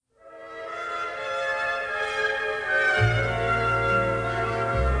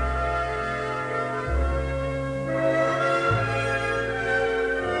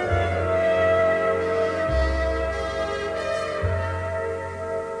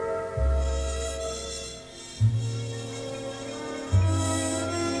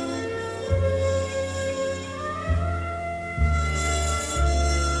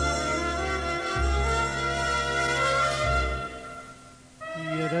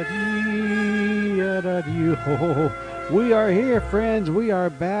We are here, friends. We are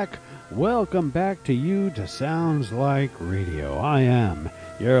back. Welcome back to you to Sounds Like Radio. I am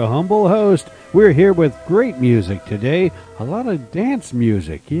your humble host. We're here with great music today. A lot of dance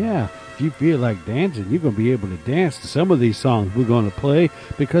music. Yeah, if you feel like dancing, you're going to be able to dance to some of these songs we're going to play,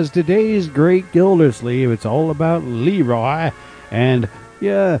 because today's great Gildersleeve, it's all about Leroy. And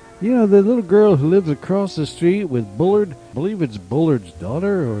yeah, you know, the little girl who lives across the street with Bullard, I believe it's Bullard's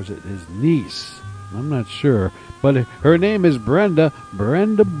daughter, or is it his niece? I'm not sure. But her name is Brenda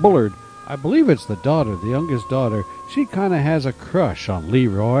Bullard. I believe it's the daughter, the youngest daughter. She kind of has a crush on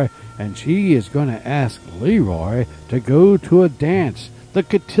Leroy, and she is going to ask Leroy to go to a dance, the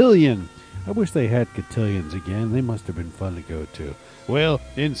cotillion. I wish they had cotillions again. They must have been fun to go to. Well,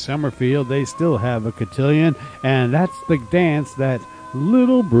 in Summerfield, they still have a cotillion, and that's the dance that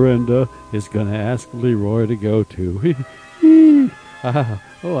little Brenda is going to ask Leroy to go to.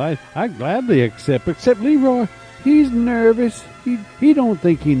 I gladly accept. Except Leroy, he's nervous. He don't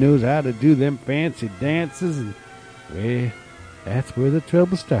think he knows how to do them fancy dances, and well, that's where the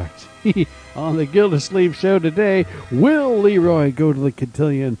trouble starts. On the Gildersleeve Show today, will Leroy go to the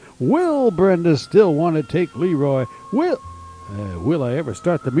cotillion? Will Brenda still want to take Leroy? Will I ever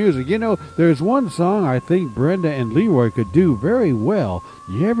start the music? You know, there's one song I think Brenda and Leroy could do very well.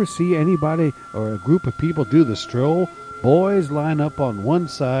 You ever see anybody or a group of people do the stroll? Boys line up on one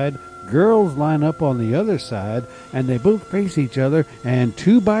side, girls line up on the other side, and they both face each other, and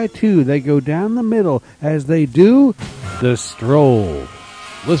 2 by 2 they go down the middle as they do the stroll.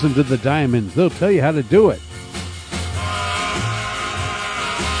 Listen to the Diamonds. They'll tell you how to do it.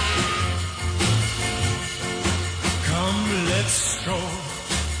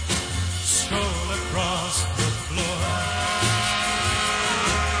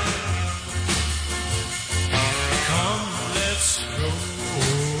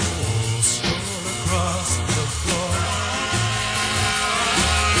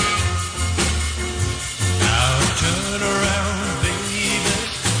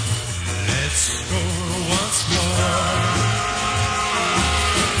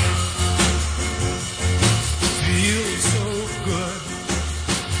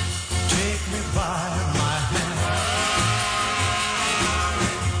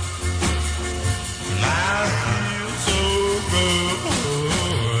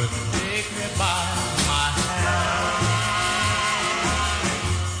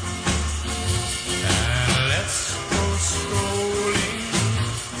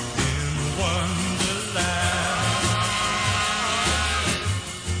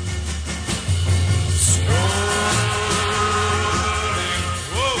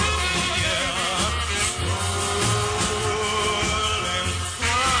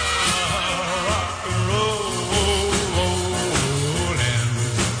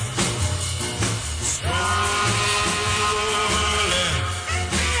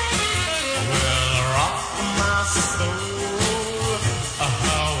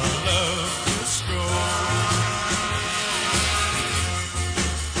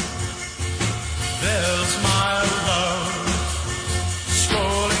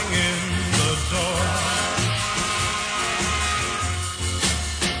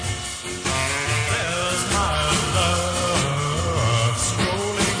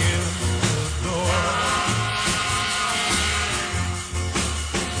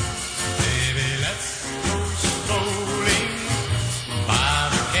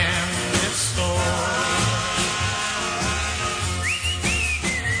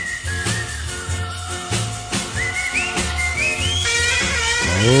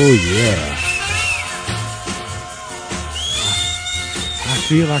 Oh, yeah. I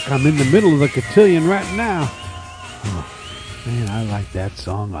feel like I'm in the middle of the cotillion right now. Oh, man, I like that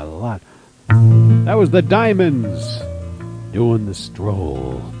song a lot. That was the Diamonds doing the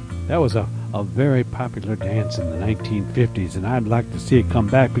stroll. That was a very popular dance in the 1950s, and I'd like to see it come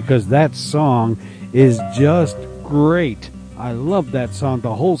back because that song is just great. I love that song,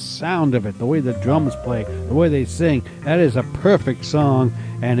 the whole sound of it, the way the drums play, the way they sing. That is a perfect song,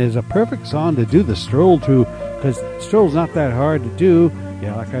 and is a perfect song to do the stroll to, because stroll's not that hard to do.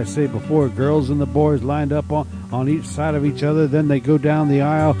 Yeah, like I say before, girls and the boys lined up on each side of each other, then they go down the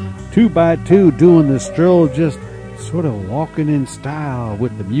aisle 2 by 2 doing the stroll, just sort of walking in style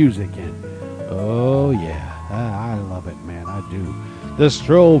with the music in. Oh yeah, I love it, man, I do. The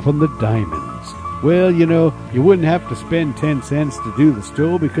stroll from the Diamonds. Well, you know, you wouldn't have to spend 10 cents to do the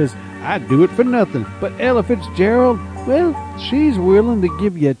stroll because I'd do it for nothing. But Ella Fitzgerald, well, she's willing to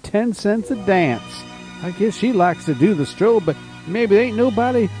give you 10 cents a dance. I guess she likes to do the stroll, but maybe there ain't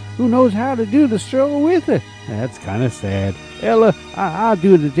nobody who knows how to do the stroll with her. That's kind of sad. Ella, I'll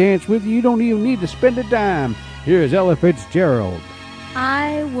do the dance with you. You don't even need to spend a dime. Here's Ella Fitzgerald.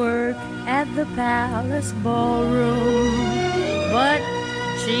 I work at the Palace Ballroom, but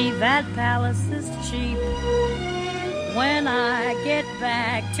gee, that palace is cheap. When I get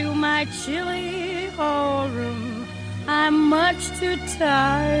back to my chilly hallroom, I'm much too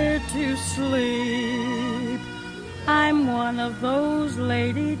tired to sleep. I'm one of those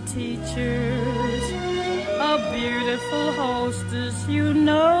lady teachers, a beautiful hostess, you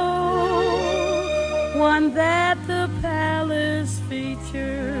know, one that the palace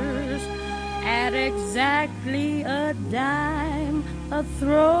features at exactly a dime a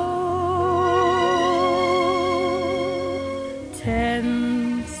throw.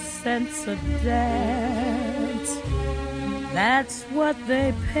 10 cents a dance, that's what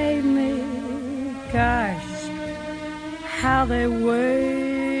they pay me. Gosh, how they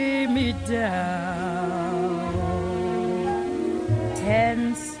weigh me down.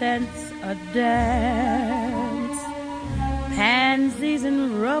 10 cents a dance, pansies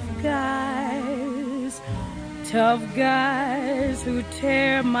and rough guys, tough guys who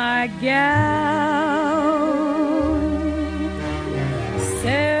tear my gown.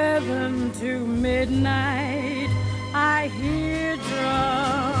 7 to midnight, I hear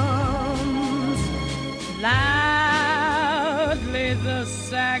drums. Loudly the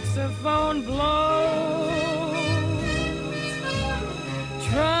saxophone blows.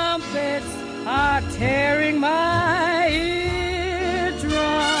 Trumpets are tearing my eardrums.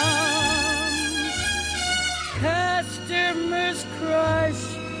 Customers crush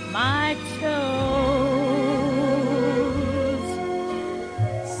my toes.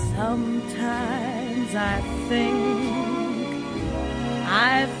 Sometimes I think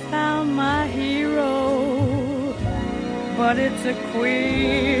I've found my hero, but it's a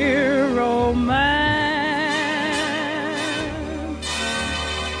queer romance.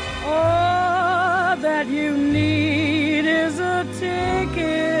 All that you need is a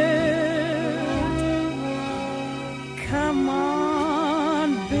ticket. Come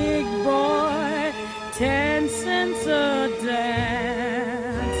on, big boy, 10 cents a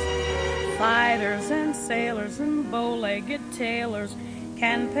dance. Fighters and sailors and bow-legged tailors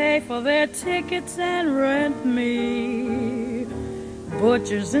can pay for their tickets and rent me.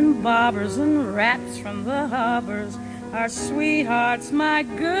 Butchers and bobbers and rats from the harbors are sweethearts my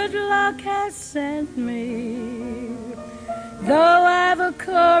good luck has sent me. Though I've a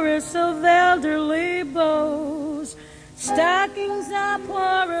chorus of elderly beaux, stockings are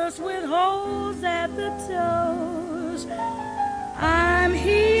porous with holes at the toes. I'm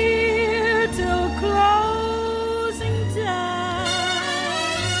here till closing time.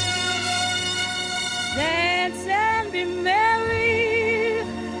 Dance and be merry,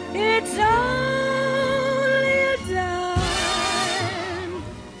 it's only a dime.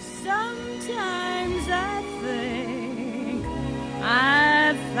 Sometimes I think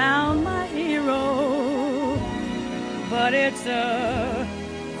I've found my hero, but it's a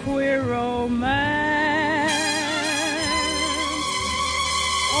queer romance.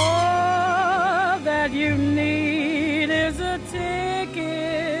 All that you need is a ticket.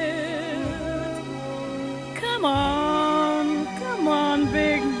 Come on,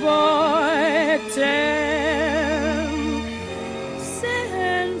 big boy, 10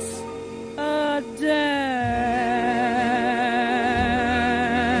 cents a dance.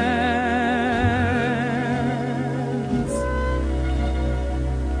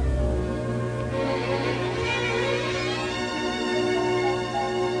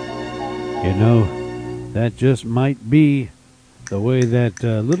 You know, that just might be the way that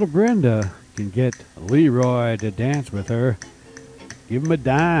little Brenda can get Leroy to dance with her. Give him a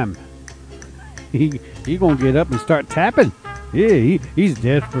dime. He gonna get up and start tapping. Yeah, he's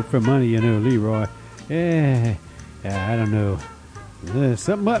desperate for money, you know, Leroy. Yeah, I don't know.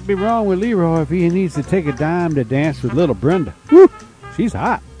 Something might be wrong with Leroy if he needs to take a dime to dance with little Brenda. Woo! She's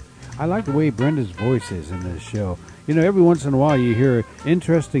hot. I like the way Brenda's voice is in this show. You know, every once in a while you hear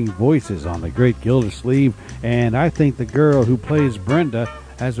interesting voices on the Great Gildersleeve, and I think the girl who plays Brenda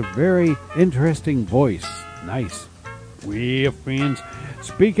has a very interesting voice. Nice. Well, friends,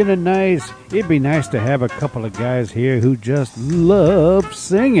 speaking of nice, it'd be nice to have a couple of guys here who just love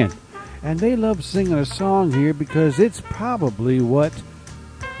singing. And they love singing a song here because it's probably what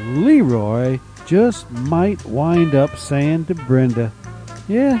Leroy just might wind up saying to Brenda.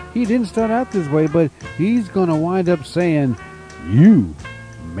 Yeah, he didn't start out this way, but he's going to wind up saying, "You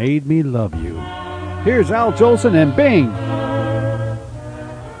made me love you." Here's Al Jolson and Bing.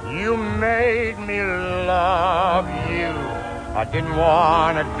 You made me love you. I didn't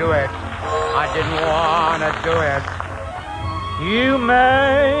want to do it. I didn't want to do it. You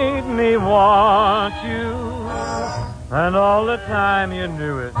made me want you, and all the time you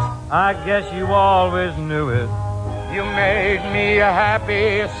knew it. I guess you always knew it. You made me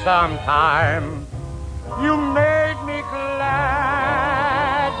happy sometime. You made me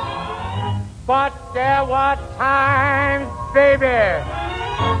glad. But there were times, baby.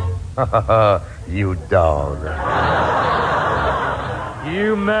 You dog.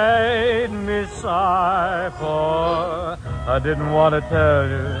 You made me sigh for. I didn't want to tell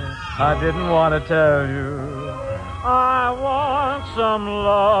you. I didn't want to tell you. I want some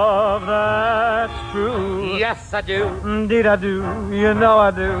love that's true. Yes, I do. Indeed, I do. You know I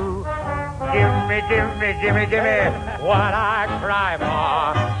do. Give me what I cry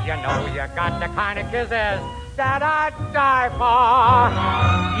for. You know you got the kind of kisses that I'd die for.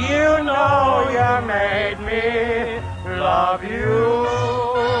 You know you made me love you.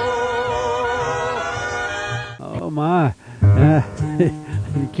 Oh, my.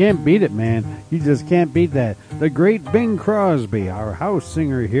 You can't beat it, man. You just can't beat that. The great Bing Crosby, our house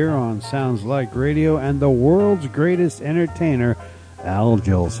singer here on Sounds Like Radio, and the world's greatest entertainer, Al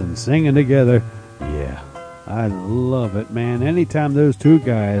Jolson, singing together. Yeah, I love it, man. Anytime those two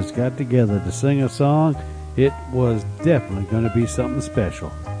guys got together to sing a song, it was definitely going to be something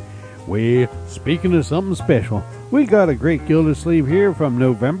special. Well, speaking of something special, we got a great Gildersleeve here from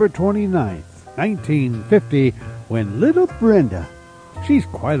November 29th, 1950, when little Brenda, she's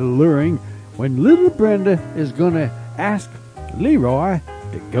quite alluring, when little Brenda is going to ask Leroy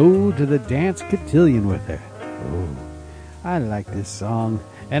to go to the dance cotillion with her. Oh, I like this song,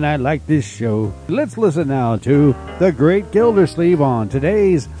 and I like this show. Let's listen now to the great Gildersleeve on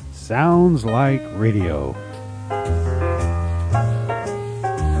today's Sounds Like Radio.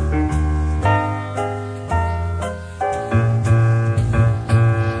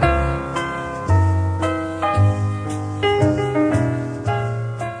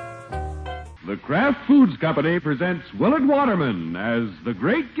 The Kraft Foods Company presents Willard Waterman as the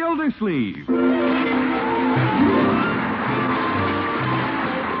Great Gildersleeve.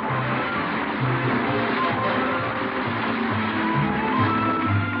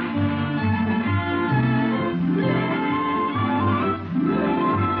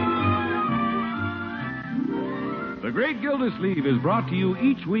 The Great Gildersleeve is brought to you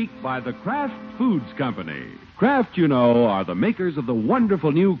each week by the Kraft Foods Company. Kraft, you know, are the makers of the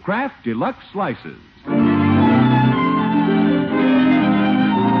wonderful new Kraft Deluxe Slices.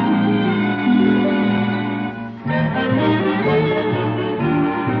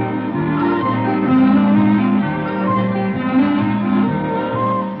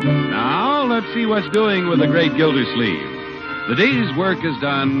 Now, let's see what's doing with the Great Gildersleeve. The day's work is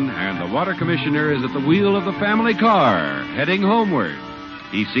done, and the water commissioner is at the wheel of the family car, heading homeward.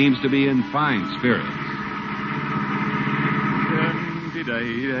 He seems to be in fine spirits.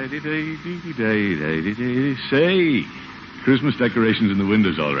 Say, Christmas decorations in the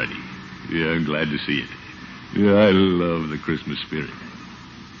windows already. Yeah, I'm glad to see it. Yeah, I love the Christmas spirit.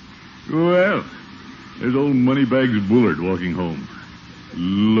 Well, there's old Moneybags Bullard walking home.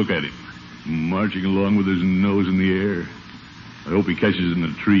 Look at him, marching along with his nose in the air. I hope he catches in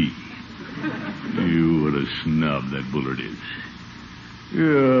a tree. What a snub that Bullard is.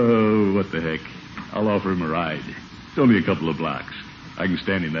 Oh, what the heck. I'll offer him a ride. It's only a couple of blocks. I can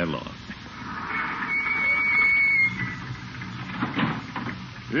stand him that long.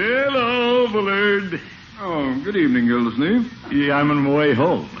 Hello, Bullard. Oh, good evening, Gildersleeve. Yeah, I'm on my way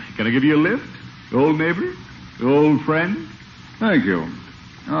home. Can I give you a lift? Old neighbor? Old friend? Thank you.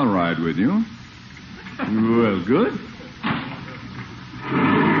 I'll ride with you. Well, good.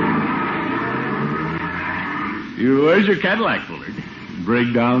 Where's your Cadillac, Bullard?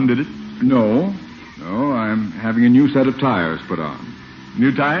 Break down, did it? No, I'm having a new set of tires put on.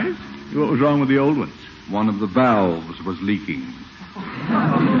 New tires? What was wrong with the old ones? One of the valves was leaking.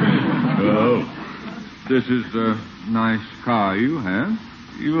 Oh. This is a nice car you have.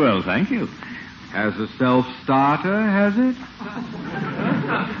 Well, thank you. Has a self-starter, has it?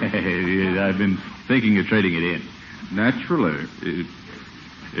 I've been thinking of trading it in. Naturally.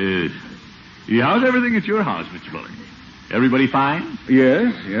 How's everything at your house, Mr. Bullard? Everybody fine?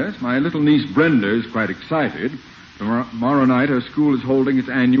 Yes. My little niece Brenda is quite excited. Tomorrow night her school is holding its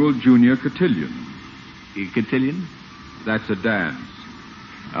annual junior cotillion. Cotillion? That's a dance.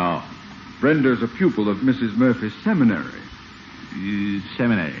 Oh. Brenda's a pupil of Mrs. Murphy's seminary.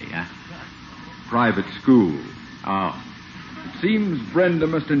 Seminary, huh? Private school. Oh. It seems Brenda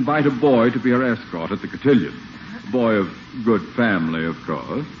must invite a boy to be her escort at the cotillion. A boy of good family, of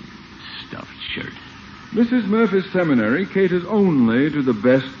course. Stuffed shirt. Mrs. Murphy's seminary caters only to the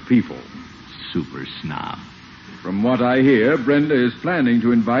best people. Super snob. From what I hear, Brenda is planning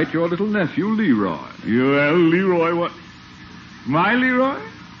to invite your little nephew, Leroy. Well, Leroy, what? My Leroy?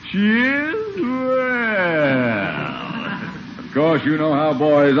 She is? Well. Of course, you know how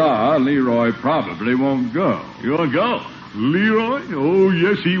boys are. Leroy probably won't go. You won't go? Leroy? Oh,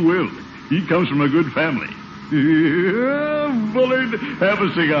 yes, he will. He comes from a good family. Bullard, have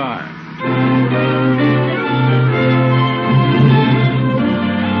a cigar.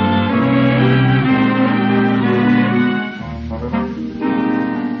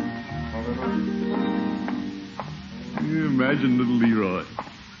 Imagine little Leroy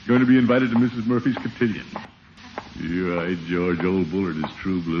going to be invited to Mrs. Murphy's cotillion. You're right, George. Old Bullard is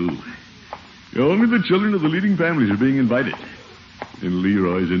true blue. Only the children of the leading families are being invited. And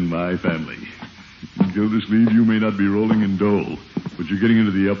Leroy's in my family. Gildersleeve, you may not be rolling in dough, but you're getting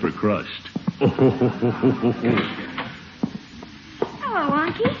into the upper crust. Hello,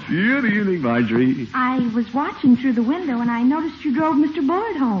 Unky. Good evening, Marjorie. I was watching through the window, and I noticed you drove Mr.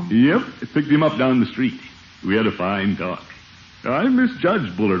 Bullard home. Yep, I picked him up down the street. We had a fine talk. I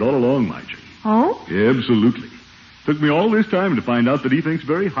misjudged Bullard all along, Marjorie. Oh? Absolutely. Took me all this time to find out that he thinks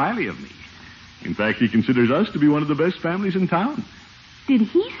very highly of me. In fact, he considers us to be one of the best families in town. Did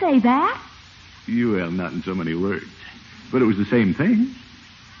he say that? Well, not in so many words. But it was the same thing.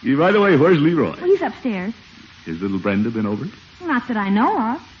 By the way, where's Leroy? Well, he's upstairs. Has little Brenda been over? Not that I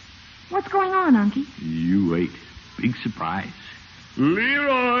know of. What's going on, Unky? You wait. Big surprise.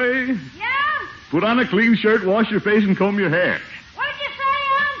 Leroy! Yeah? Put on a clean shirt, wash your face, and comb your hair. What did you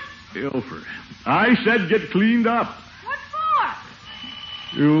say, Unc? Ilfer. I said get cleaned up. What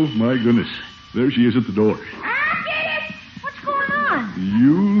for? Oh, my goodness. There she is at the door. Ah, get it! What's going on?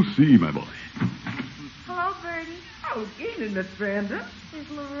 You'll see, my boy. Hello, Bertie. Oh, evening, Miss Brenda. Is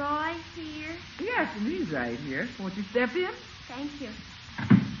Leroy here? Yes, and he's right here. Won't you step in? Thank you.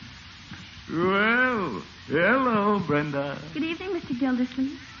 Well, hello, Brenda. Good evening, Mr.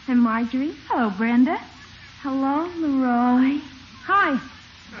 Gildersleeve. And Marjorie. Hello, Brenda. Hello, Leroy. Hi.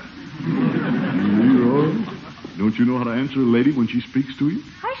 Leroy, don't you know how to answer a lady when she speaks to you?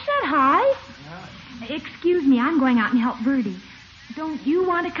 I said hi. Excuse me, I'm going out and help Bertie. Don't you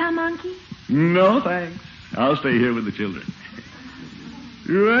want to come, Unky? No, thanks. I'll stay here with the children.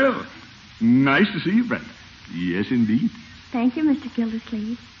 Well, nice to see you, Brenda. Yes, indeed. Thank you, Mr.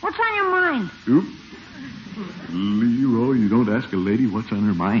 Gildersleeve. What's on your mind? Oop. Leroy, you don't ask a lady what's on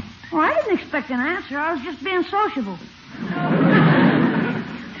her mind. Well, I didn't expect an answer. I was just being sociable.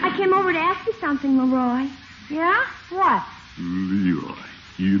 I came over to ask you something, Leroy. Yeah? What? Leroy,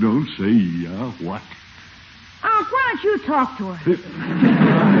 you don't say yeah, what? Unc, why don't you talk to her?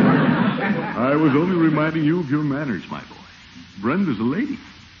 I was only reminding you of your manners, my boy. Brenda's a lady,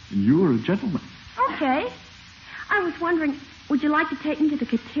 and you're a gentleman. Okay. I was wondering, would you like to take me to the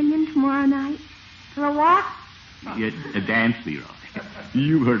cotillion tomorrow night? For a walk? Yeah, a dance, Leroy.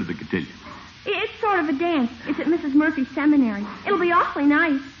 You've heard of the cotillion. It's sort of a dance. It's at Mrs. Murphy's seminary. It'll be awfully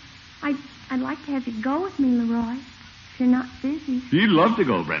nice. I'd like to have you go with me, Leroy, if you're not busy. You'd love to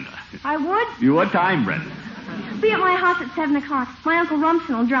go, Brenda. I would? What time, Brenda? Be at my house at 7 o'clock. My Uncle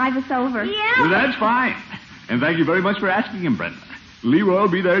Rumson will drive us over. Yeah? Well, that's fine. And thank you very much for asking him, Brenda. Leroy will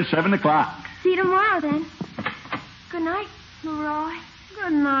be there at 7 o'clock. See you tomorrow, then. Good night, Leroy.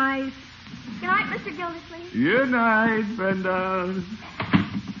 Good night. Good night, Mr. Gildersleeve. Good night, Brenda.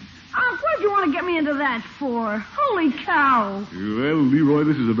 Unc, what'd you want to get me into that for? Holy cow. Well, Leroy,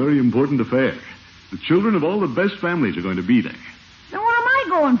 this is a very important affair. The children of all the best families are going to be there. Then what am I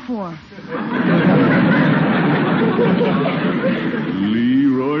going for?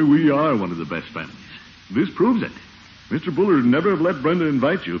 Leroy, we are one of the best families. This proves it. Mr. Bullard would never have let Brenda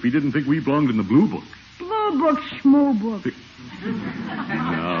invite you if he didn't think we belonged in the Blue Book. Blue Book, schmoo book.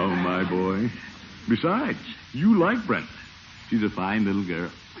 No, my boy. Besides, you like Brenda. She's a fine little girl.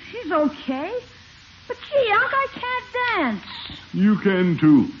 She's okay. But gee, Unc, I can't dance. You can,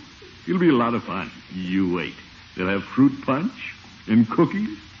 too. It'll be a lot of fun. You wait. They'll have fruit punch and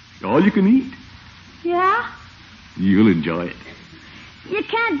cookies. All you can eat. Yeah? You'll enjoy it. You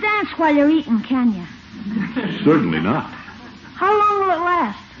can't dance while you're eating, can you? Certainly not. How long will it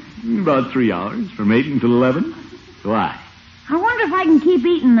last? About 3 hours, from 8 until 11. Why? I wonder if I can keep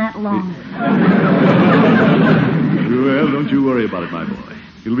eating that long. Well, don't you worry about it, my boy.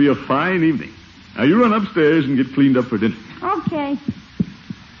 It'll be a fine evening. Now, you run upstairs and get cleaned up for dinner. Okay.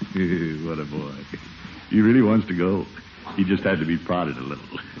 What a boy. He really wants to go. He just had to be prodded a little.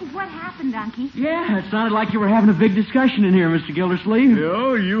 What happened, Unky? Yeah, it sounded like you were having a big discussion in here, Mr. Gildersleeve.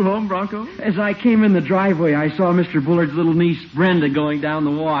 Oh, you home, Bronco? As I came in the driveway, I saw Mr. Bullard's little niece, Brenda, going down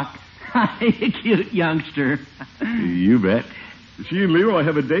the walk. Cute youngster. You bet. She and Leroy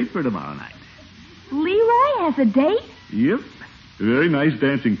have a date for tomorrow night. Leroy has a date? Yep. A very nice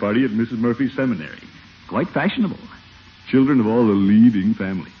dancing party at Mrs. Murphy's seminary. Quite fashionable. Children of all the leading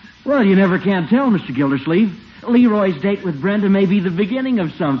families. Well, you never can tell, Mr. Gildersleeve. Leroy's date with Brenda may be the beginning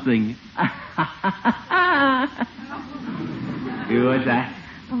of something. Who was that?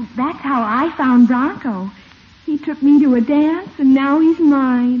 Oh, that's how I found Bronco. He took me to a dance, and now he's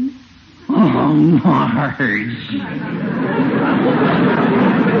mine. Oh, Marge.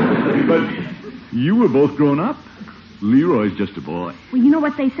 But you were both grown up. Leroy's just a boy. Well, you know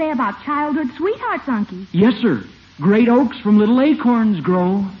what they say about childhood sweethearts, Unky. Yes, sir. Great oaks from little acorns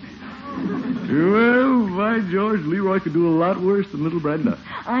grow. Well, by George, Leroy could do a lot worse than little Brenda.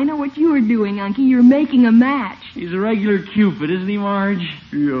 I know what you were doing, Unky. You're making a match. He's a regular Cupid, isn't he, Marge?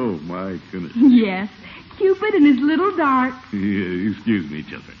 Oh, my goodness. Yes. Cupid and his little dart. Yeah, excuse me,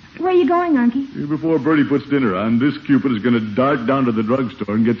 children. Where are you going, Unky? Before Bertie puts dinner on, this Cupid is going to dart down to the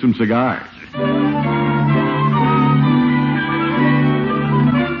drugstore and get some cigars.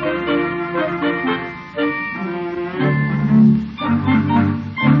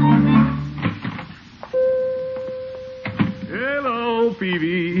 Hello,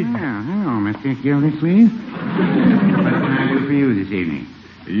 Peavy. Hello, Mr. Gildersleeve. What can I do for you this evening?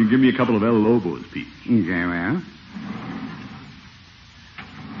 You give me a couple of El Lobos, Pete. Very well.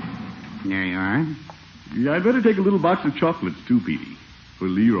 There you are. Yeah, I'd better take a little box of chocolates, too, Petey, for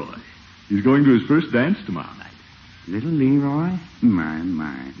Leroy. He's going to his first dance tomorrow night. Little Leroy?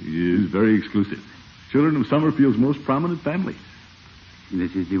 My. He is very exclusive. Children of Summerfield's most prominent families.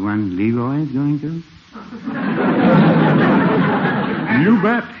 This is the one Leroy is going to? You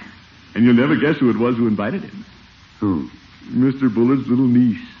bet. And you'll never guess who it was who invited him. Who? Mr. Bullard's little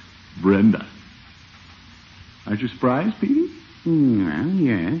niece, Brenda. Aren't you surprised, Petey? Well,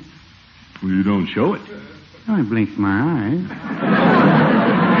 yes. Well, you don't show it. I blinked my eyes.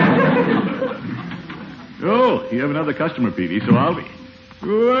 Oh, you have another customer, Petey, so I'll be.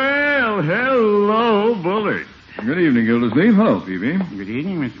 Well, hello, Bullard. Good evening, Gildersleeve. Hello, Peavy. Good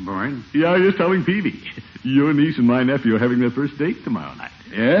evening, Mr. Boyd. Yeah, I was just telling Peavy. Your niece and my nephew are having their first date tomorrow night.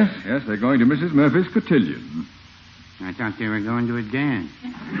 Yes, they're going to Mrs. Murphy's cotillion. I thought they were going to a dance.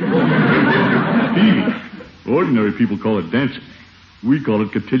 Peavy, ordinary people call it dancing. We call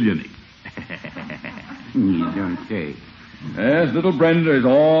it cotilloning. You don't say. Yes, little Brenda is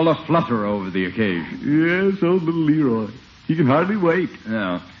all aflutter over the occasion. Yes, old little Leroy. He can hardly wait.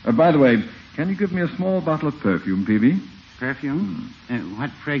 Yeah. By the way, can you give me a small bottle of perfume, Peavy? Perfume? What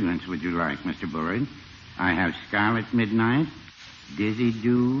fragrance would you like, Mr. Bullard? I have Scarlet Midnight, Dizzy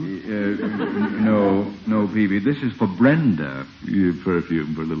Dew. No, Peavy. This is for Brenda.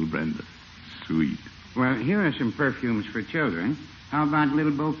 Perfume for little Brenda. Sweet. Well, here are some perfumes for children. How about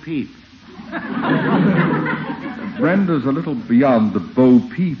Little Bo Peep? Brenda's a little beyond the Bo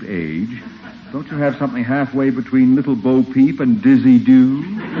Peep age. Don't you have something halfway between Little Bo Peep and Dizzy Dew?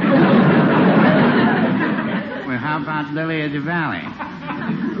 Well, how about Lily of the Valley?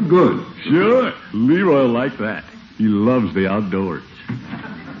 Good. Sure. Leroy will like that. He loves the outdoors.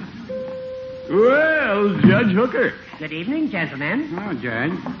 Well, Judge Hooker. Good evening, gentlemen. Hello,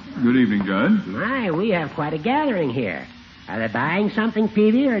 Judge. Good evening, Judge. My, we have quite a gathering here. Are they buying something,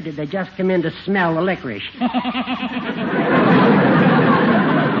 Peavy, or did they just come in to smell the licorice? Smell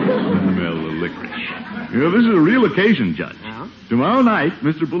the licorice. This is a real occasion, Judge. Oh? Tomorrow night,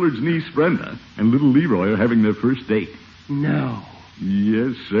 Mr. Bullard's niece, Brenda, and little Leroy are having their first date. No.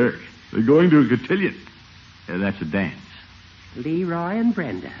 Yes, sir. They're going to a cotillion. That's a dance. Leroy and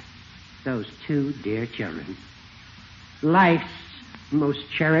Brenda. Those two dear children. Life's most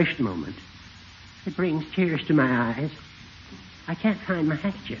cherished moment. It brings tears to my eyes. I can't find my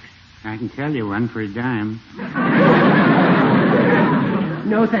handkerchief. I can tell you one for a dime.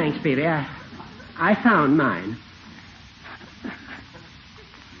 No thanks, Peavy. I found mine.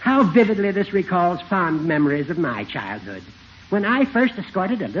 How vividly this recalls fond memories of my childhood, when I first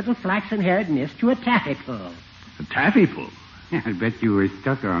escorted a little flaxen-haired miss to a taffy pull. A taffy pull? I bet you were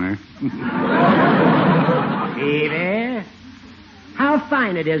stuck on her. Peavy, how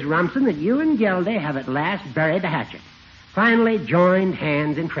fine it is, Rumson, that you and Gildy have at last buried the hatchet. Finally joined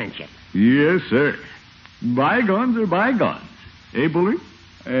hands in friendship. Yes, sir. Bygones are bygones. Eh, Bullard?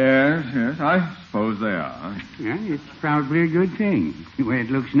 Yes, I suppose they are. Yeah, it's probably a good thing. The way it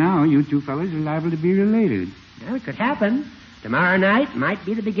looks now, you two fellas are liable to be related. Well, it could happen. Tomorrow night might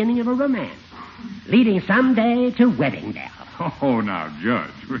be the beginning of a romance, leading someday to wedding bells. Oh, now,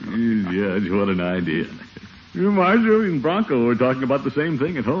 Judge. Judge, what an idea. Marjorie and Bronco were talking about the same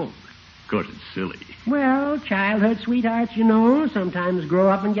thing at home. course, it's silly. Well, childhood sweethearts, you know, sometimes grow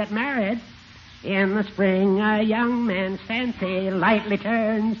up and get married. In the spring, a young man's fancy lightly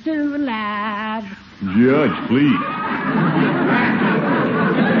turns to love. Judge, please.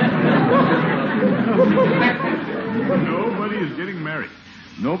 Nobody is getting married.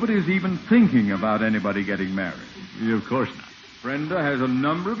 Nobody's even thinking about anybody getting married. Yeah, of course not. Brenda has a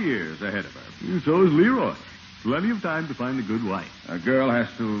number of years ahead of her. So is Leroy. Plenty of time to find a good wife. A girl has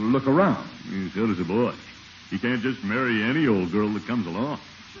to look around. So does a boy. He can't just marry any old girl that comes along.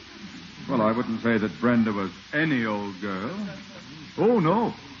 Well, I wouldn't say that Brenda was any old girl. Oh,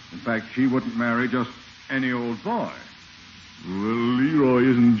 no. In fact, she wouldn't marry just any old boy. Well, Leroy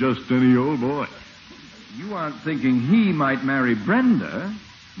isn't just any old boy. You aren't thinking he might marry Brenda?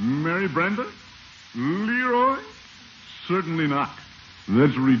 Marry Brenda? Leroy? Certainly not.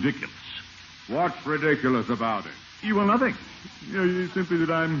 That's ridiculous. What's ridiculous about it? Well, nothing. Simply that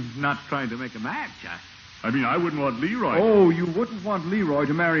I'm not trying to make a match. I mean, I wouldn't want Leroy. Oh, you wouldn't want Leroy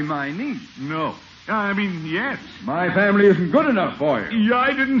to marry my niece? No. I mean, yes. My family isn't good enough for you. Yeah,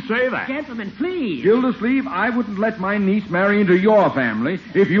 I didn't say that. Gentlemen, please. Gildersleeve, I wouldn't let my niece marry into your family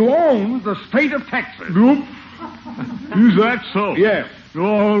if you owned the state of Texas. Nope. Is that so? Yes.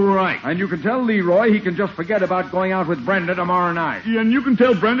 All right. And you can tell Leroy he can just forget about going out with Brenda tomorrow night. Yeah, and you can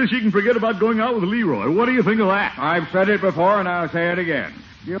tell Brenda she can forget about going out with Leroy. What do you think of that? I've said it before, and I'll say it again.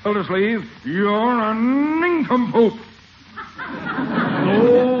 Gildersleeve, you're a nincompoop.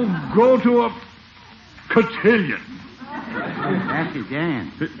 Oh, go to a cotillion. That's it,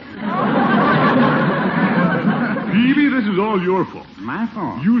 Dan. Peavy, this is all your fault. My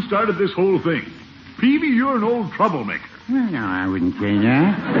fault? You started this whole thing. Peavy, you're an old troublemaker. Well, no, I wouldn't say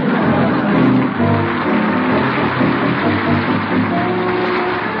that.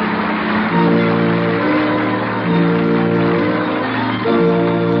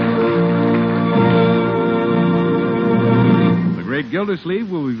 The Great Gildersleeve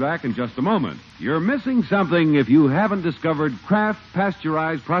will be back in just a moment. You're missing something if you haven't discovered Kraft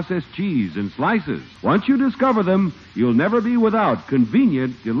pasteurized processed cheese in slices. Once you discover them, you'll never be without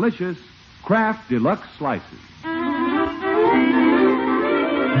convenient, delicious Kraft Deluxe slices.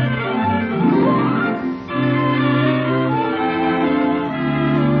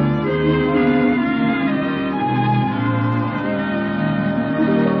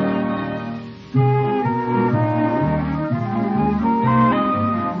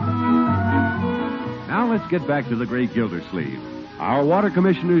 Let's get back to the Great Gildersleeve. Our water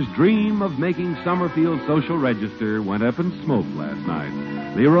commissioner's dream of making Summerfield's social register went up in smoke last night.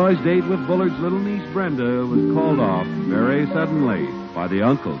 Leroy's date with Bullard's little niece Brenda was called off very suddenly by the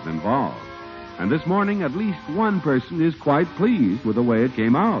uncles involved. And this morning, at least one person is quite pleased with the way it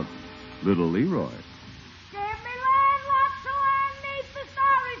came out. Little Leroy.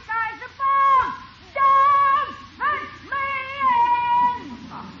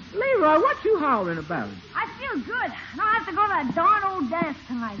 Leroy, what you hollering about? I feel good. I don't have to go to that darn old dance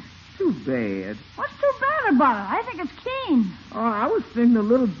tonight. Too bad. What's too bad about it? I think it's keen. Oh, I was thinking of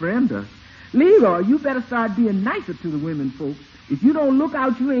little Brenda. Leroy, you better start being nicer to the women folks. If you don't look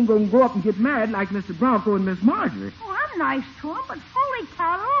out, you ain't going to go up and get married like Mr. Bronco and Miss Marjorie. Oh, I'm nice to him, but holy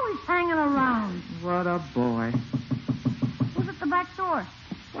cow, they're always hanging around. What a boy. Who's at the back door?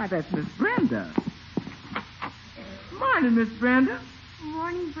 Why, that's Miss Brenda. Morning, Miss Brenda.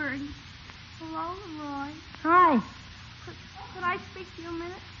 Morning, Birdie. Hello, Leroy. Hi. Could I speak to you a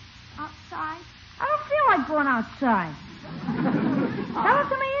minute? Outside? I don't feel like going outside. Tell it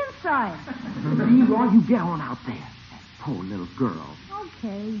to me inside. Leroy, you get on out there. That poor little girl.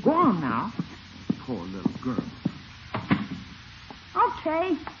 Okay. Go on now. Poor little girl.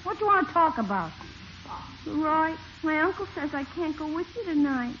 Okay. What do you want to talk about? Leroy, my uncle says I can't go with you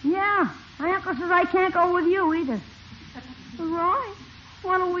tonight. Yeah, my uncle says I can't go with you either. Leroy,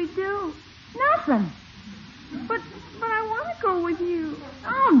 what'll we do? Nothing. But I want to go with you.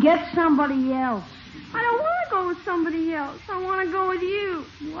 Oh, get somebody else. I don't want to go with somebody else. I want to go with you.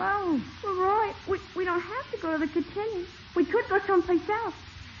 Well, Leroy, we don't have to go to the cotillion. We could go someplace else.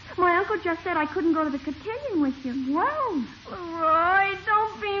 My uncle just said I couldn't go to the cotillion with you. Well, Leroy,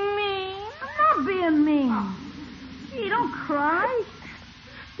 don't be mean. I'm not being mean. Gee, don't cry.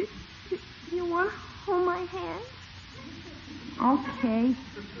 Do you want to hold my hand? Okay.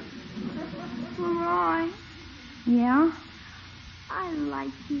 Leroy, Yeah? I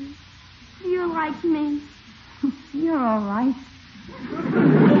like you. Do you like me? You're all right.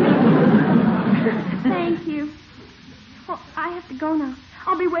 Thank you. Well, I have to go now.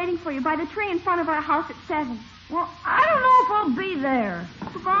 I'll be waiting for you by the tree in front of our house at 7. Well, I don't know if I'll be there.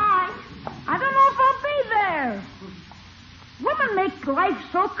 Goodbye. I don't know if I'll be there. Women make life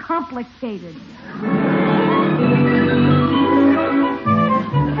so complicated.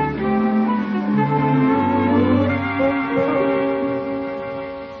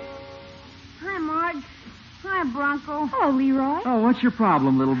 Hi, Marge. Hi, Bronco. Hello, Leroy. Oh, what's your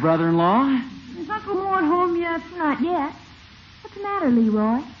problem, little brother-in-law? Is Uncle Mort home yet? Not yet. What's the matter,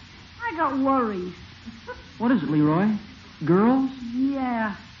 Leroy? I got worries. What is it, Leroy? Girls?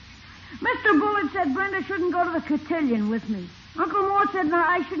 Yeah. Mr. Bullard said Brenda shouldn't go to the cotillion with me. Uncle Mort said no,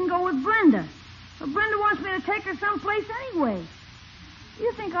 I shouldn't go with Brenda. But Brenda wants me to take her someplace anyway.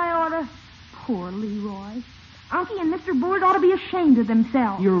 You think I ought to? Poor Leroy. Unky and Mr. Bullard ought to be ashamed of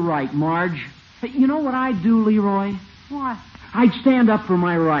themselves. You're right, Marge. But you know what I'd do, Leroy? What? I'd stand up for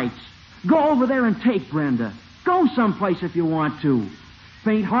my rights. Go over there and take Brenda. Go someplace if you want to.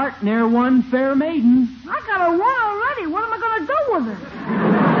 Faint heart, ne'er won fair maiden. I got her one already. What am I going to do with her?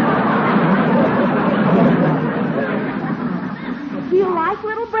 Do you like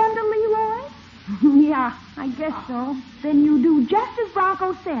little Brenda, Leroy? Yeah, I guess so. Then you do just as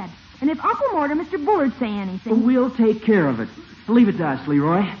Bronco said. And if Uncle Mort or Mr. Bullard say anything... We'll take care of it. Leave it to us,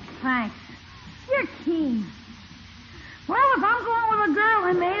 Leroy. Thanks. You're keen. Well, if I'm going with a girl,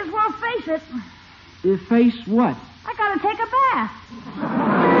 I may as well face it. Face what? I gotta take a bath.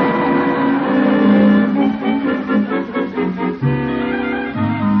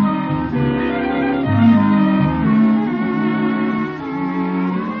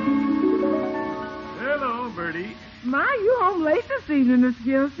 Hello, Bertie. My, you home late this evening, Miss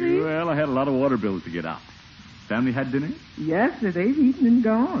Gilsey. Well, I had a lot of water bills to get out. Family had dinner? Yes, sir. They've eaten and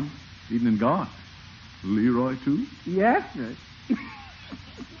gone. Eaten and gone. Leroy, too? Yes, sir.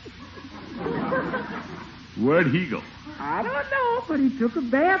 Where'd he go? I don't know, but he took a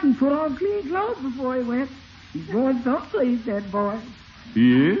bath and put on clean clothes before he went. He's going someplace, that boy.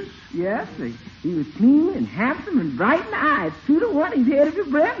 He is? Yes, sir. He was clean and handsome and bright in the eyes. 2-1, he's headed to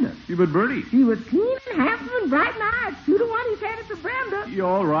Brenda. Yeah, but Bertie. He was clean and handsome and bright in the eyes. 2-1, he's headed to Brenda. You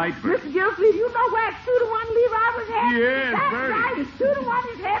all right, Bertie? Mr. Gilsleeve, you know where 2-1 Leroy was headed? Yes, That's Bertie. right. It's 2-1,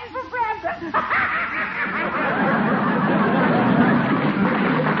 he's headed for Brenda.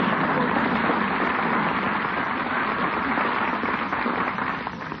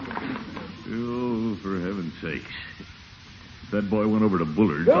 Oh, for heaven's sakes. That boy went over to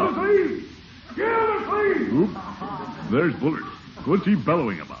Bullard. Gildersleeve! Gildersleeve! Oop. There's Bullard. What's he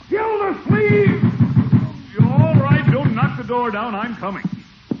bellowing about? Gildersleeve! You all right? Don't knock the door down. I'm coming.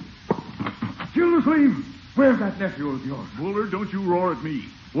 Gildersleeve! Where's that nephew of yours? Bullard, don't you roar at me.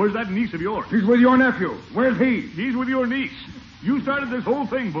 Where's that niece of yours? He's with your nephew. Where's he? He's with your niece. You started this whole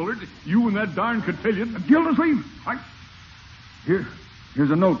thing, Bullard. You and that darn cotillion. Gildersleeve!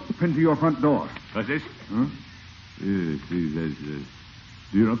 Here's a note pinned to your front door. What's this? Huh? Yes, it says,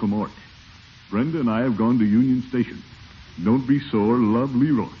 Dear Uncle Mort, Brenda and I have gone to Union Station. Don't be sore. Love,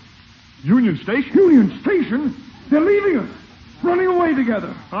 Leroy. Union Station? Union Station? They're leaving us. Running away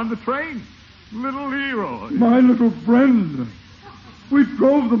together. On the train. Little Leroy. My little Brenda. We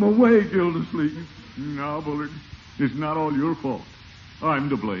drove them away, Gildersleeve. No, Bullard. It's not all your fault. I'm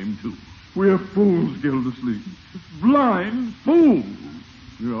to blame, too. We're fools, Gildersleeve. Blind fools.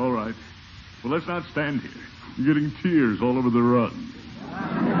 You're all right. Well, let's not stand here. You're getting tears all over the rug.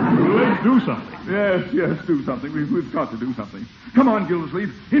 Let's do something. Yes, do something. We've got to do something. Come on,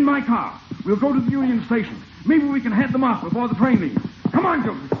 Gildersleeve. In my car. We'll go to the Union Station. Maybe we can head them off before the train leaves. Come on,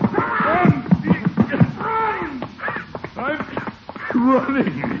 Gildersleeve. Run! I'm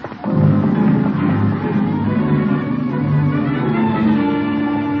running.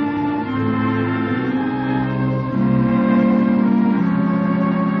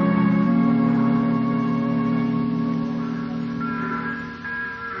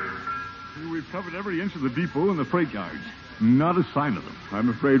 Covered every inch of the depot and the freight yards. Not a sign of them. I'm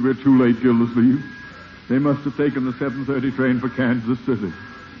afraid we're too late, Gildersleeve. They must have taken the 7:30 train for Kansas City.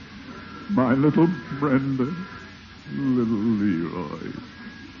 My little Brenda, little Leroy.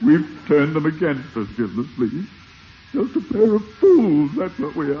 We've turned them against us, Gildersleeve. Just a pair of fools, that's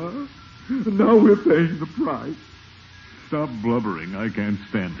what we are. And now we're paying the price. Stop blubbering. I can't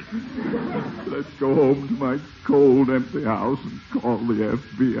stand it. Let's go home to my cold, empty house and call the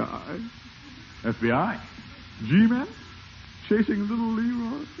FBI. FBI? G-men? Chasing little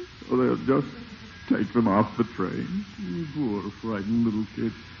Leroy? Oh, they'll just take them off the train. Poor, frightened little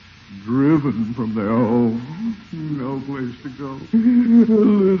kids. Driven from their home. No place to go.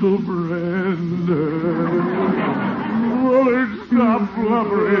 Little Brenda. Bullard, stop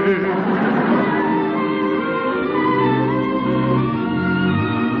blubbering.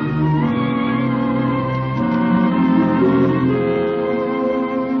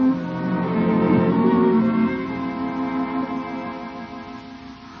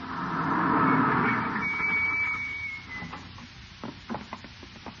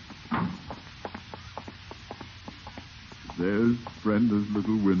 There's Brenda's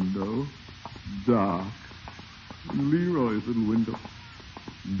little window. Dark. Leroy's little window.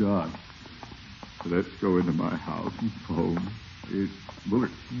 Dark. Let's go into my house and phone. It's Bullard.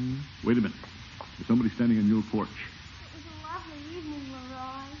 Wait a minute. There's somebody standing on your porch. It was a lovely evening,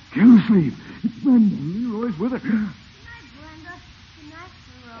 Leroy. Gildersleeve. It's Brenda. Leroy's with her. Good night, Brenda. Good night,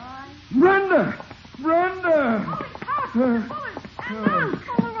 Leroy. Brenda!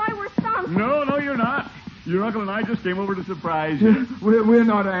 Leroy, we're sunk. No, you're not. Your uncle and I just came over to surprise you. We're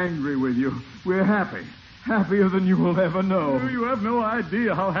not angry with you. We're happy. Happier than you will ever know. You have no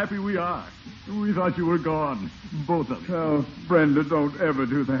idea how happy we are. We thought you were gone. Both of you. Oh, Brenda, don't ever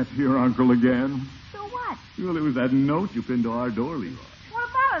do that to your uncle again. So what? Well, it was that note you pinned to our door, Leroy. What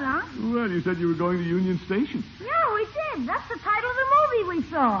about it, huh? Well, you said you were going to Union Station. Yeah, we did. That's the title of the movie we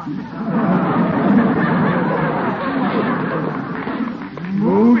saw.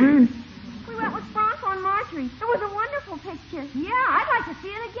 Movie? We went with Bronco and Marjorie. It was a wonderful picture. Yeah, I'd like to see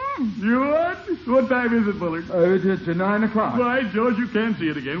it again. You would? What time is it, Bullard? It's 9 o'clock. By George, you can see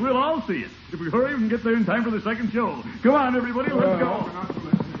it again. We'll all see it. If we hurry, we can get there in time for the second show. Come on, everybody, let's go.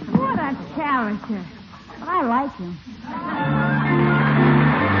 What a character. But I like him.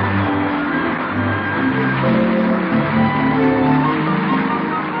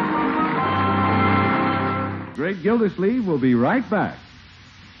 Great Gildersleeve will be right back.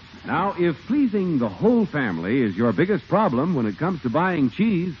 Now, if pleasing the whole family is your biggest problem when it comes to buying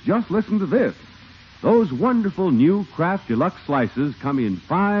cheese, just listen to this. Those wonderful new Kraft Deluxe slices come in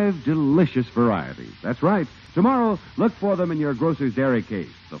 5 delicious varieties. That's right. Tomorrow, look for them in your grocer's dairy case.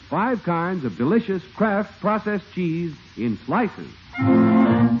 The 5 kinds of delicious Kraft processed cheese in slices.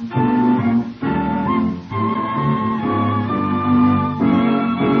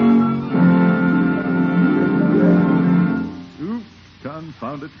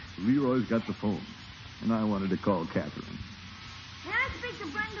 Confound it. Leroy's got the phone. And I wanted to call Catherine. May I speak to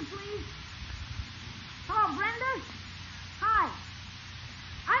Brenda, please? Hello, Brenda? Hi.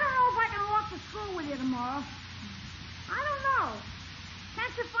 I don't know if I can walk to school with you tomorrow. I don't know.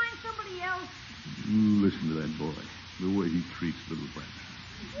 Can't you find somebody else? Listen to that boy. The way he treats little Brenda.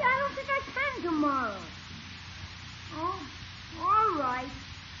 Yeah, I don't think I can tomorrow. Oh, all right.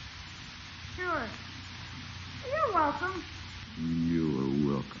 Sure. You're welcome. You are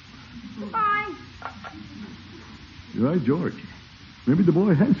welcome. Goodbye. You're right, George. Maybe the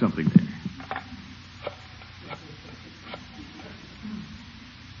boy has something there.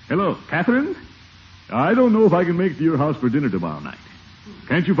 Hello, Catherine? I don't know if I can make it to your house for dinner tomorrow night.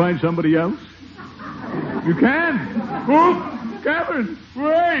 Can't you find somebody else? You can? Oh, Catherine,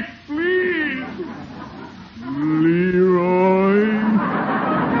 wait, please. Leroy.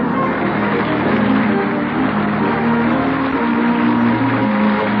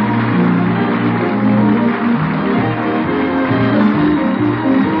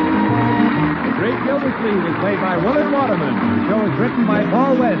 Was played by Willard Waterman. The show is written by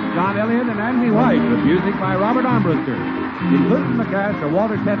Paul West, John Elliott, and Andy White, with music by Robert Armbruster. Included in the cast are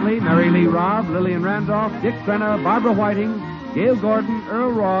Walter Tetley, Mary Lee Robb, Lillian Randolph, Dick Crenna, Barbara Whiting, Gail Gordon,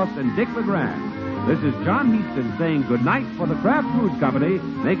 Earl Ross, and Dick LeGrand. This is John Heaston saying goodnight for the Kraft Food Company,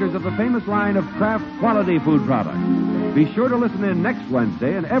 makers of the famous line of Kraft quality food products. Be sure to listen in next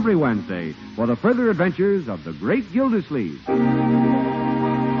Wednesday and every Wednesday for the further adventures of the Great Gildersleeve.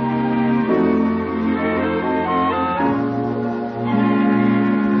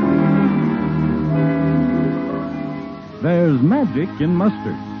 There's magic in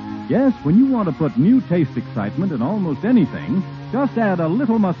mustard. Yes, when you want to put new taste excitement in almost anything, just add a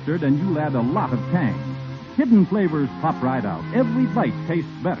little mustard and you'll add a lot of tang. Hidden flavors pop right out. Every bite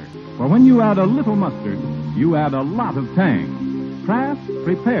tastes better. For when you add a little mustard, you add a lot of tang. Kraft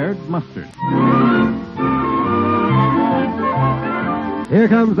Prepared Mustard. Here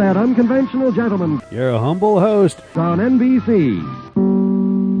comes that unconventional gentleman. Your humble host on NBC.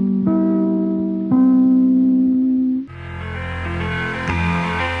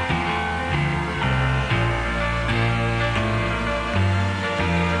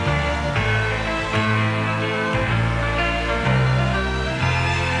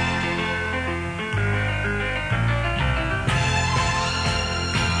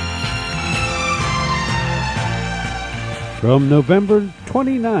 From November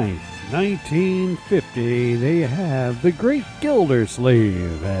 29th, 1950, they have the Great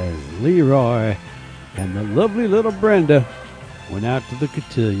Gildersleeve as Leroy and the lovely little Brenda went out to the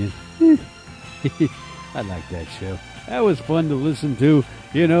cotillion. I like that show. That was fun to listen to.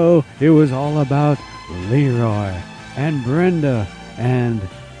 You know, it was all about Leroy and Brenda and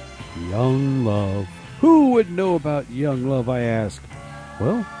young love. Who would know about young love, I ask?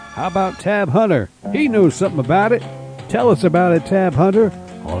 Well, how about Tab Hunter? He knows something about it. Tell us about it, Tab Hunter.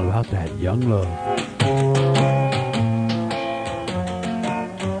 All about that young love.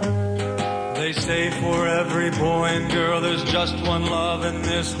 They say for every boy and girl there's just one love in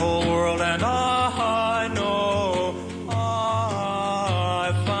this whole world, and I know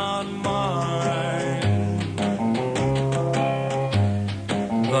I found mine.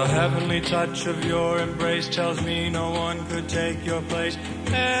 The heavenly touch of your embrace tells me no one could take your place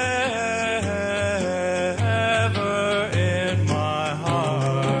ever in my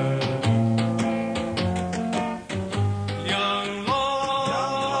heart. Young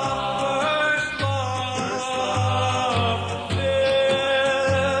lovers, love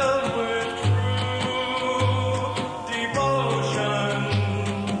filled with true devotion.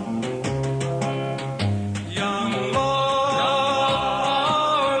 Young love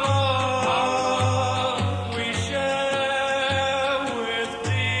we share with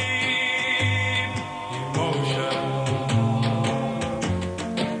deep emotion.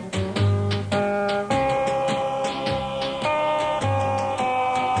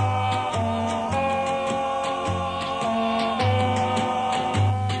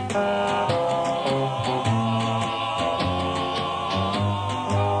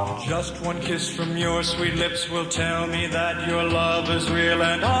 Just one kiss from your sweet lips will tell me that your love is real,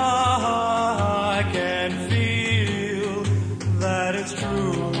 and I can feel that it's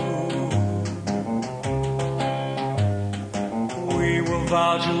true. We will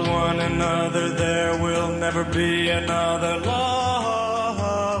vow to one another there will never be another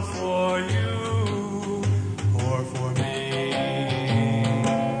love for you or for me.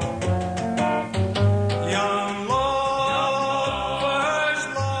 Young lovers,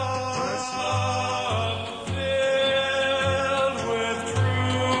 love filled with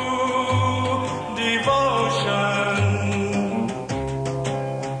true devotion.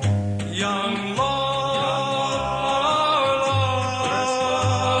 Young love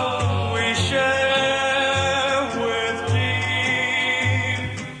we share with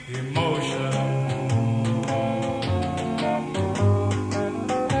deep emotion.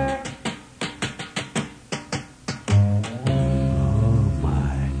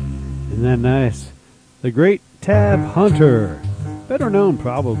 Isn't that nice? The great Tab Hunter, better known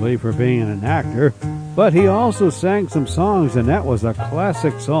probably for being an actor, but he also sang some songs, and that was a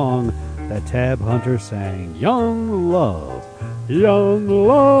classic song that Tab Hunter sang. Young Love, Young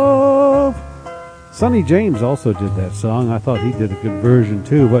Love. Sonny James also did that song. I thought he did a good version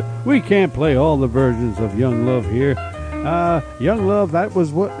too, but we can't play all the versions of Young Love here. Young Love, that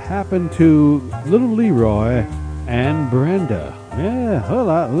was what happened to little Leroy and Brenda. Yeah,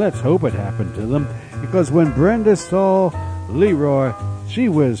 well, let's hope it happened to them, because when Brenda saw Leroy, she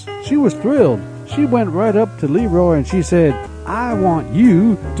was thrilled. She went right up to Leroy and she said, "I want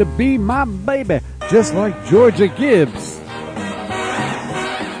you to be my baby," just like Georgia Gibbs.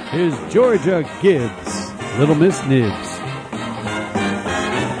 Here's Georgia Gibbs, Little Miss Nibs.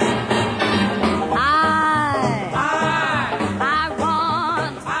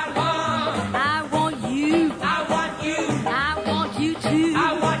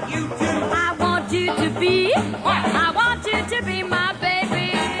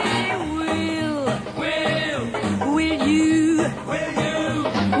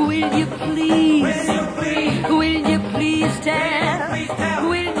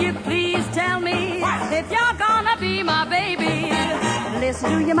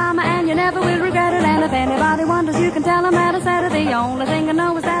 Listen to your mama and you never will regret it. And if anybody wonders, you can tell them that I said it. The only thing I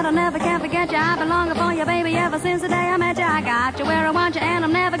know is that I never can forget you. I've been longing for you, baby, ever since the day I met you. I got you where I want you, and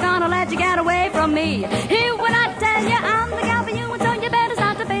I'm never gonna let you get away from me. Hear what I tell you, I'm the gal for you, and so you better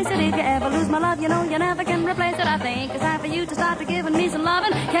start to face it. If you ever lose my love, you know you never can replace it. I think it's time for you to start to giving me some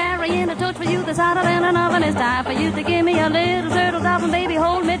loving, carrying a torch for you that's hotter than an oven. It's time for you to give me a little turtle dove, and baby,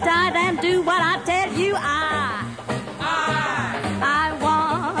 hold me tight and do what I tell you. I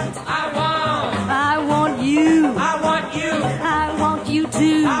want you. I want you. I want you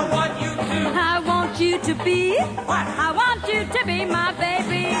to. I want you to. I want you to be. What? I want you to be my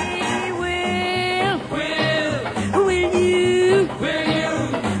baby. Will you?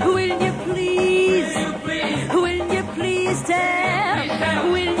 Will you please? Will you please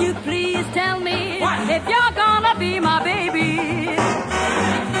tell? Will you please tell me if you're gonna be my baby?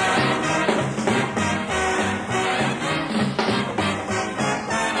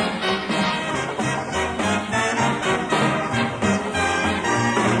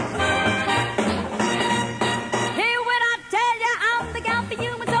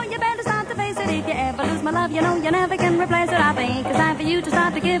 for you to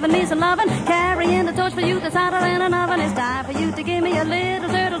start to giving me some lovin'. Carrying the torch for you that's hotter than an oven. It's time for you to give me a little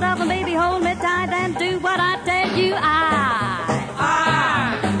turtle dove and baby hold me tight and do what I tell you. I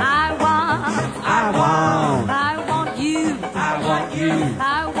want you. I want you.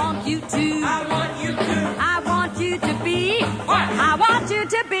 I want you to. I want you to. I want you to be. What? I want you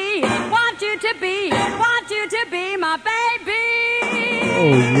to be. Want you to be. Want you to be my baby.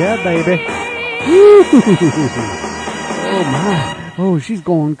 Oh, yeah, baby. Oh, my. Oh, she's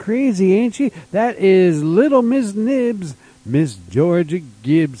going crazy, ain't she? That is Little Miss Nibs, Miss Georgia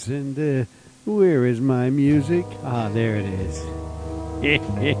Gibbs. And where is my music? Ah, there it is.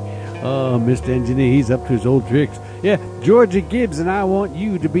 Oh, Mr. Engineer, he's up to his old tricks. Yeah, Georgia Gibbs, and I want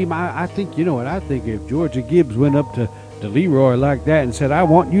you to be my... I think, you know what I think, if Georgia Gibbs went up to Leroy like that and said, I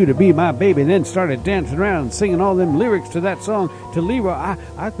want you to be my baby, and then started dancing around and singing all them lyrics to that song to Leroy,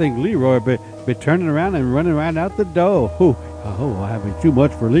 I think Leroy be turning around and running right out the door. Oh, I haven't too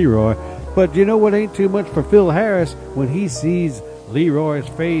much for Leroy. But you know what ain't too much for Phil Harris? When he sees Leroy's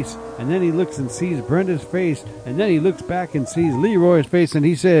face, and then he looks and sees Brenda's face, and then he looks back and sees Leroy's face, and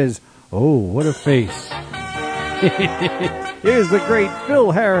he says, oh, what a face. Here's the great Phil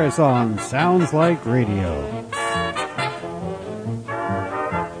Harris on Sounds Like Radio.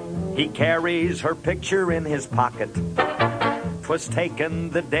 He carries her picture in his pocket. 'Twas taken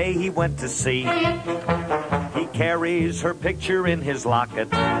the day he went to sea. He carries her picture in his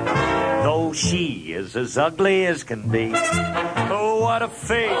locket, though she is as ugly as can be. Oh, what a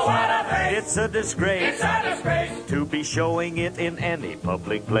face. Oh, what a face. It's a disgrace. It's a disgrace to be showing it in any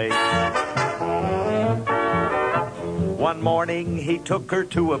public place. One morning he took her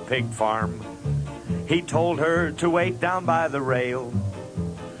to a pig farm. He told her to wait down by the rail.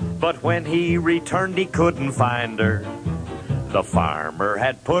 But when he returned he couldn't find her. The farmer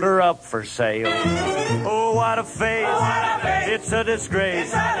had put her up for sale. Oh, what a face. Oh, what a face. It's a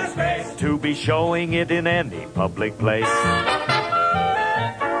disgrace. It's a disgrace to be showing it in any public place.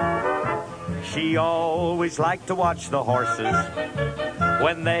 She always liked to watch the horses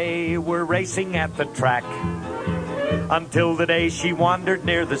when they were racing at the track, until the day she wandered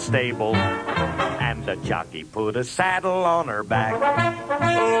near the stable and the jockey put a saddle on her back.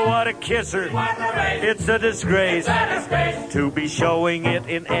 Oh, what a kisser. It's a disgrace to be showing it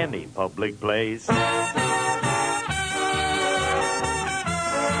in any public place.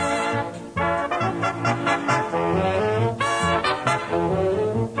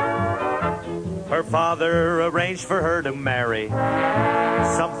 Her father arranged for her to marry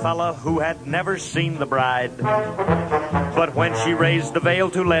some fella who had never seen the bride. But when she raised the veil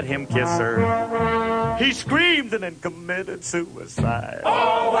to let him kiss her, he screamed and then committed suicide.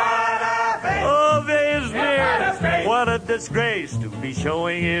 Oh, what a face! Oh, there's near. What a disgrace to be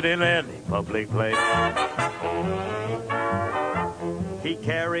showing it in any public place. He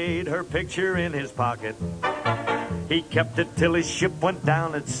carried her picture in his pocket. He kept it till his ship went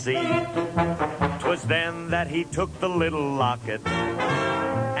down at sea. 'Twas then that he took the little locket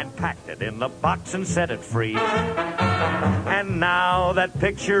and packed it in the box and set it free. And now that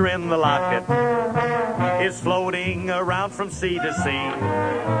picture in the locket is floating around from sea to sea.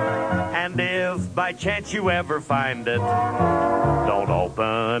 And if by chance you ever find it, don't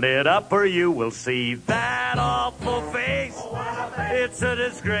open it up or you will see that awful face. It's a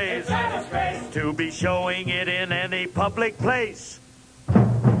disgrace to be showing it in any public place.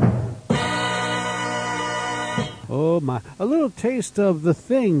 Oh, my. A little taste of The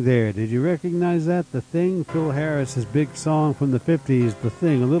Thing there. Did you recognize that? The Thing, Phil Harris's big song from the 50s, The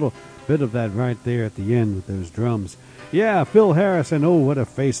Thing. A little bit of that right there at the end with those drums. Yeah, Phil Harris, and oh, what a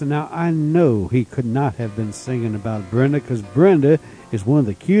face. And now I know he could not have been singing about Brenda, because Brenda is one of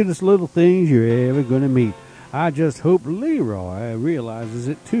the cutest little things you're ever going to meet. I just hope Leroy realizes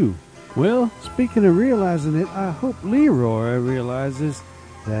it, too. Well, speaking of realizing it, I hope Leroy realizes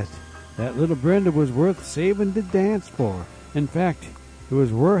that little Brenda was worth saving the dance for. In fact, it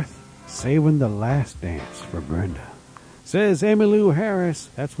was worth saving the last dance for Brenda. Says Emmylou Harris,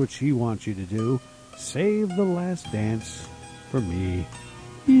 that's what she wants you to do. Save the last dance for me.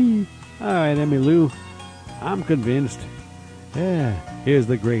 All right, Emmylou, I'm convinced. Yeah, here's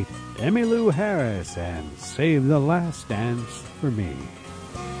the great Emmylou Harris and Save the Last Dance for Me.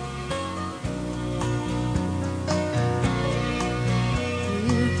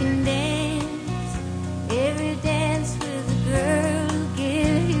 You can dance every dance with a girl who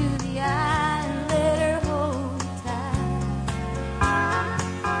gives you the eye and let her hold you tight.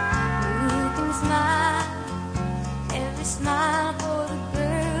 You can smile every smile for the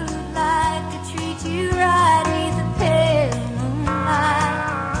girl who'd like to treat you right neath the pale moonlight.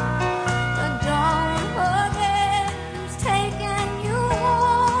 But don't forget who's taking you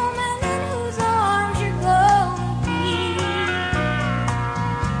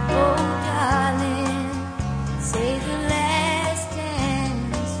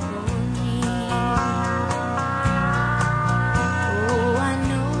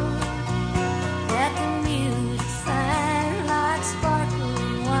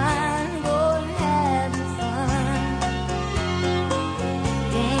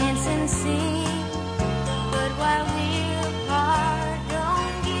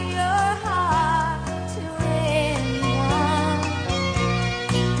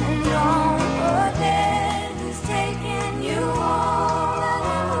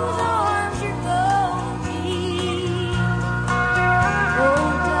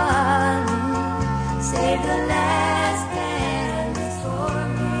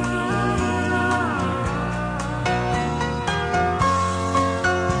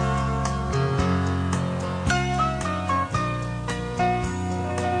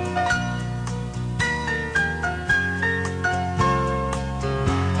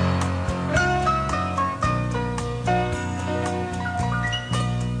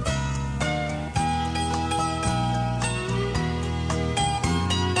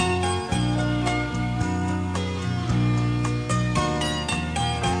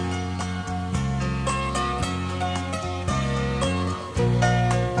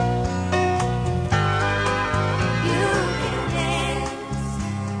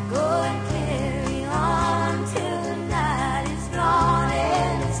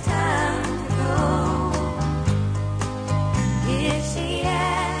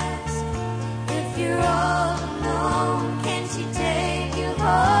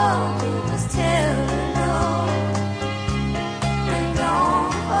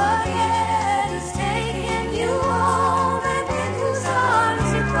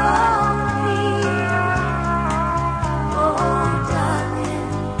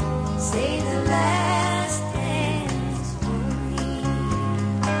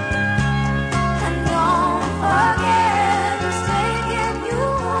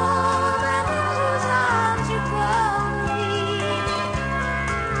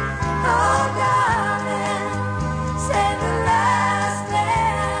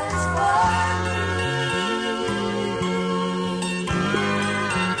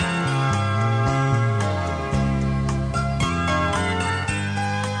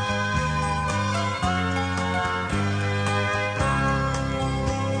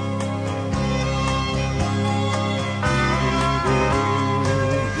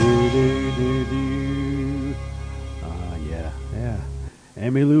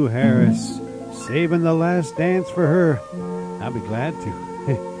Emmylou Harris, Saving the Last Dance for her. I'll be glad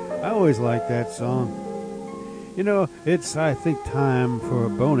to. I always like that song. You know, it's, I think, time for a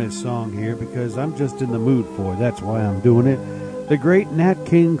bonus song here because I'm just in the mood for it. That's why I'm doing it. The great Nat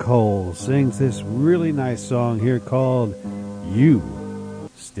King Cole sings this really nice song here called You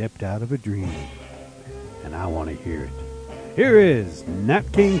Stepped Out of a Dream. And I want to hear it. Here is Nat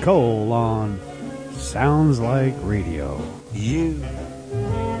King Cole on Sounds Like Radio. You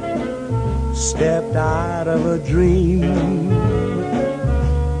stepped out of a dream.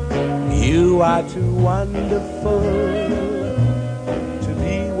 You are too wonderful to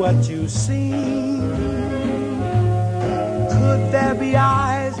be what you seem. Could there be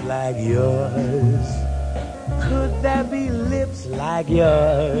eyes like yours? Could there be lips like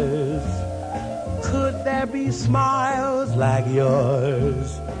yours? Could there be smiles like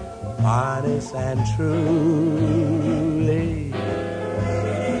yours? Honest and truly,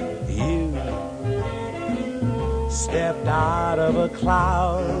 you stepped out of a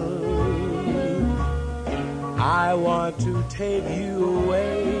cloud. I want to take you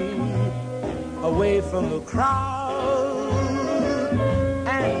away from the crowd,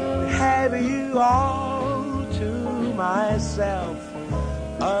 and have you all to myself,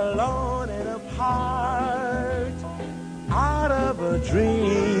 alone and apart, out of a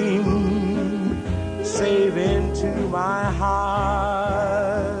dream, save into my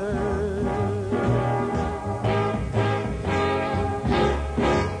heart.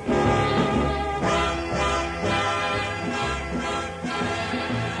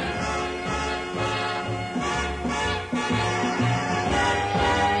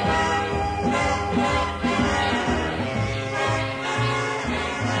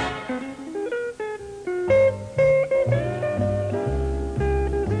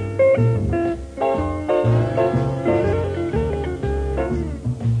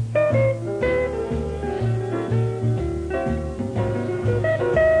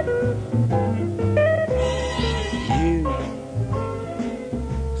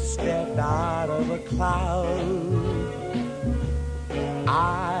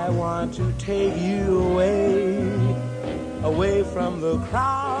 I want to take you away from the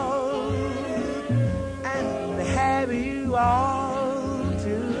crowd, and have you all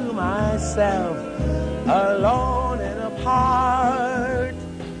to myself, alone and apart,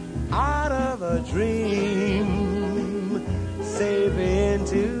 out of a dream, save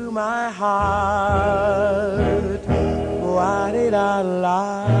into my heart. Why did I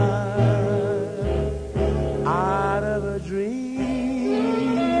lie? Out of a dream.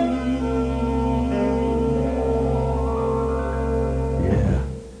 Yeah,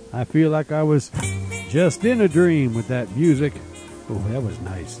 I feel like I was just in a dream with that music. Oh, that was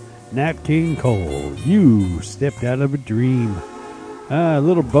nice. Nat King Cole, You Stepped Out of a Dream. A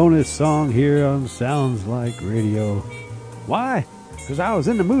little bonus song here on Sounds Like Radio. Why? Because I was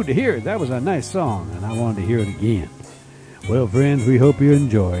in the mood to hear it. That was a nice song, and I wanted to hear it again. Well, friends, we hope you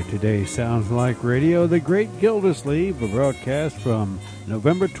enjoyed today's Sounds Like Radio, the Great Gildersleeve, a broadcast from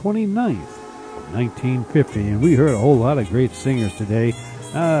November 29th of 1950. And we heard a whole lot of great singers today,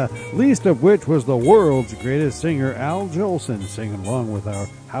 least of which was the world's greatest singer, Al Jolson, singing along with our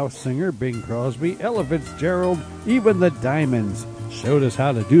house singer, Bing Crosby, Ella Fitzgerald, even the Diamonds showed us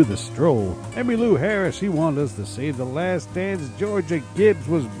how to do the stroll. Emmylou Harris, she wanted us to save the last dance. Georgia Gibbs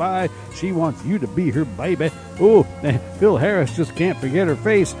was by. She wants you to be her baby. Oh, Phil Harris just can't forget her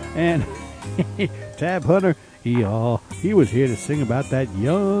face. And Tab Hunter, he was here to sing about that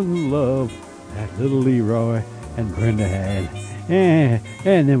young love that little Leroy and Brenda had.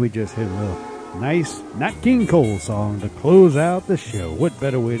 And then we just hit a little nice Nat King Cole song to close out the show. What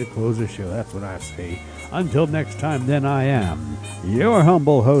better way to close a show? That's what I say. Until next time, then, I am your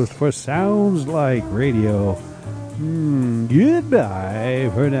humble host for Sounds Like Radio. Goodbye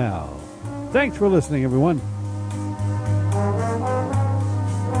for now. Thanks for listening, everyone.